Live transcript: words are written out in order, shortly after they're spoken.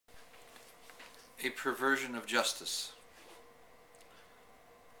A perversion of justice.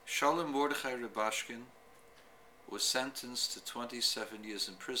 Shalom Rubashkin was sentenced to 27 years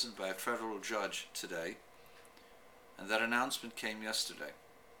in prison by a federal judge today, and that announcement came yesterday.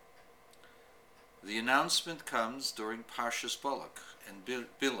 The announcement comes during Parshas Balak and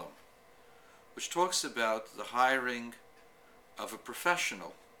Bilam, which talks about the hiring of a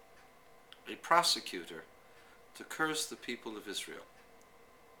professional, a prosecutor, to curse the people of Israel.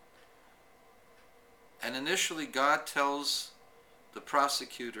 And initially God tells the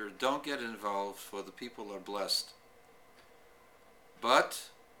prosecutor, don't get involved, for the people are blessed. But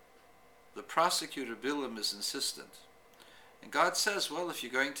the prosecutor, Bilam, is insistent. And God says, well, if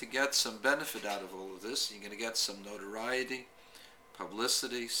you're going to get some benefit out of all of this, you're going to get some notoriety,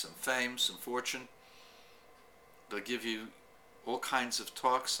 publicity, some fame, some fortune. They'll give you all kinds of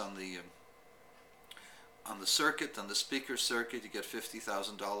talks on the circuit, on the speaker circuit. You get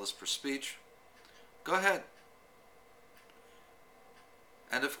 $50,000 per speech. Go ahead.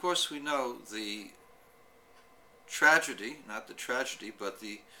 And of course we know the tragedy, not the tragedy, but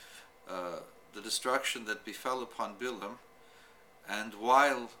the destruction that befell upon Bilam. And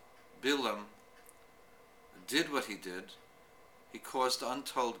while Bilam did what he did, he caused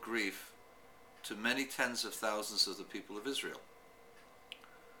untold grief to many tens of thousands of the people of Israel.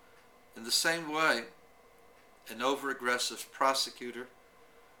 In the same way, an over-aggressive prosecutor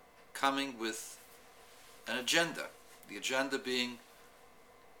coming with an agenda, the agenda being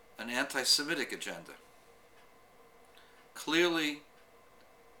an anti-Semitic agenda, clearly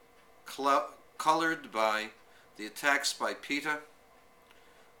colored by the attacks by PETA,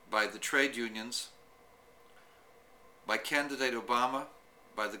 by the trade unions, by candidate Obama,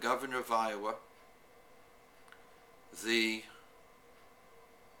 by the governor of Iowa. The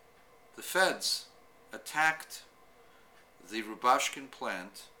feds attacked the Rubashkin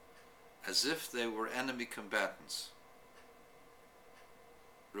plant as if they were enemy combatants.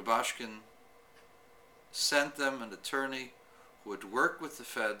 Rubashkin sent them an attorney who had worked with the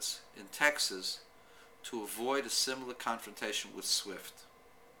feds in Texas to avoid a similar confrontation with SWIFT.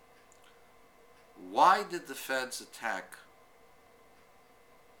 Why did the feds attack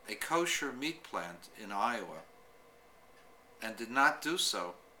a kosher meat plant in Iowa and did not do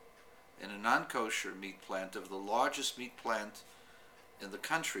so in a non-kosher meat plant of the largest meat plant in the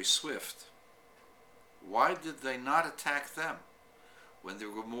country, SWIFT? Why did they not attack them when there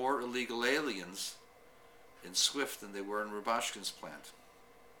were more illegal aliens in SWIFT than there were in Rubashkin's plant?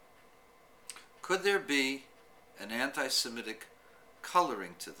 Could there be an anti-Semitic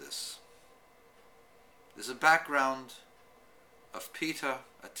coloring to this? There's a background of PETA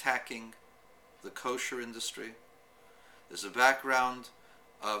attacking the kosher industry. There's a background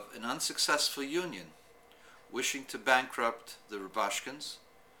of an unsuccessful union wishing to bankrupt the Rubashkins,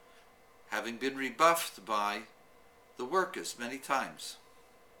 having been rebuffed by the workers many times.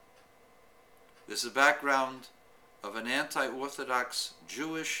 There's a background of an anti-Orthodox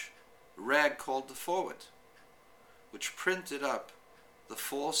Jewish rag called The Forward, which printed up the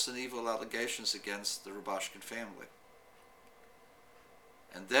false and evil allegations against the Rubashkin family.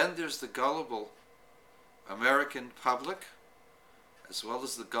 And then there's the gullible American public, as well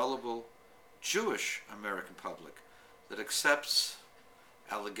as the gullible Jewish American public that accepts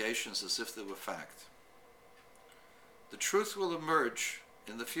allegations as if they were fact. The truth will emerge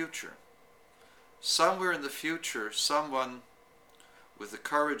in the future. Somewhere in the future, someone with the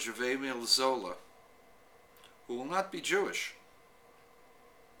courage of Emil Zola, who will not be Jewish,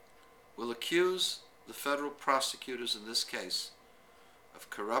 will accuse the federal prosecutors in this case of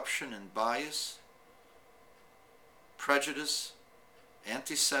corruption and bias, prejudice,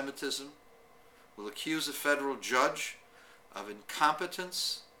 anti-Semitism, will accuse a federal judge of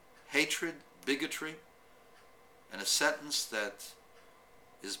incompetence, hatred, bigotry, and a sentence that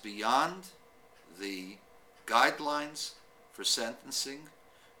is beyond the guidelines for sentencing,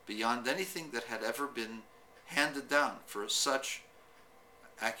 beyond anything that had ever been handed down for such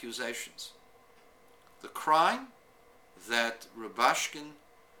accusations. The crime that Rubashkin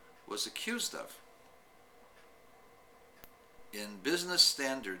was accused of in business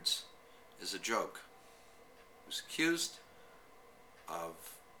standards is a joke. He was accused of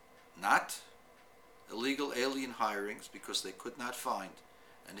not illegal alien hirings because they could not find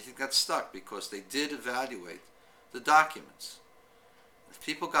anything that stuck, because they did evaluate the documents. If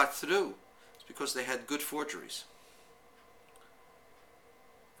people got through, it's because they had good forgeries.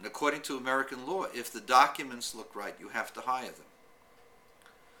 And according to American law, if the documents look right, you have to hire them.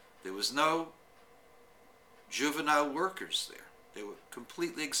 There was no juvenile workers there. They were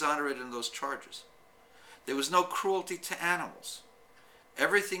completely exonerated in those charges. There was no cruelty to animals.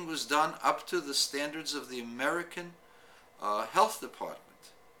 Everything was done up to the standards of the American Health Department.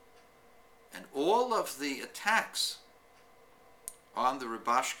 And all of the attacks on the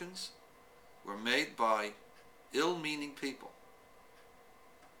Rubashkins were made by ill-meaning people.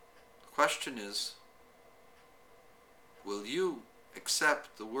 The question is, will you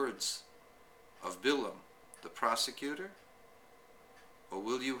accept the words of Bilam, the prosecutor, or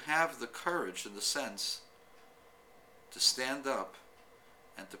will you have the courage and the sense to stand up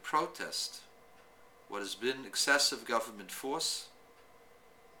and to protest what has been excessive government force,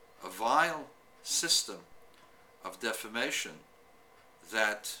 a vile system of defamation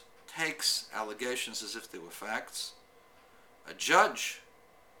that takes allegations as if they were facts, a judge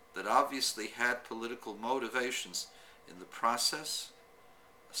that obviously had political motivations in the process,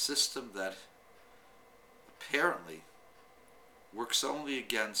 a system that apparently works only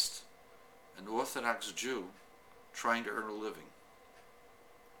against an Orthodox Jew trying to earn a living.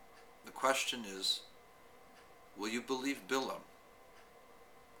 The question is, will you believe Bilam,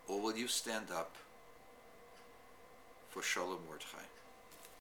 or will you stand up for Shalom Rubashkin?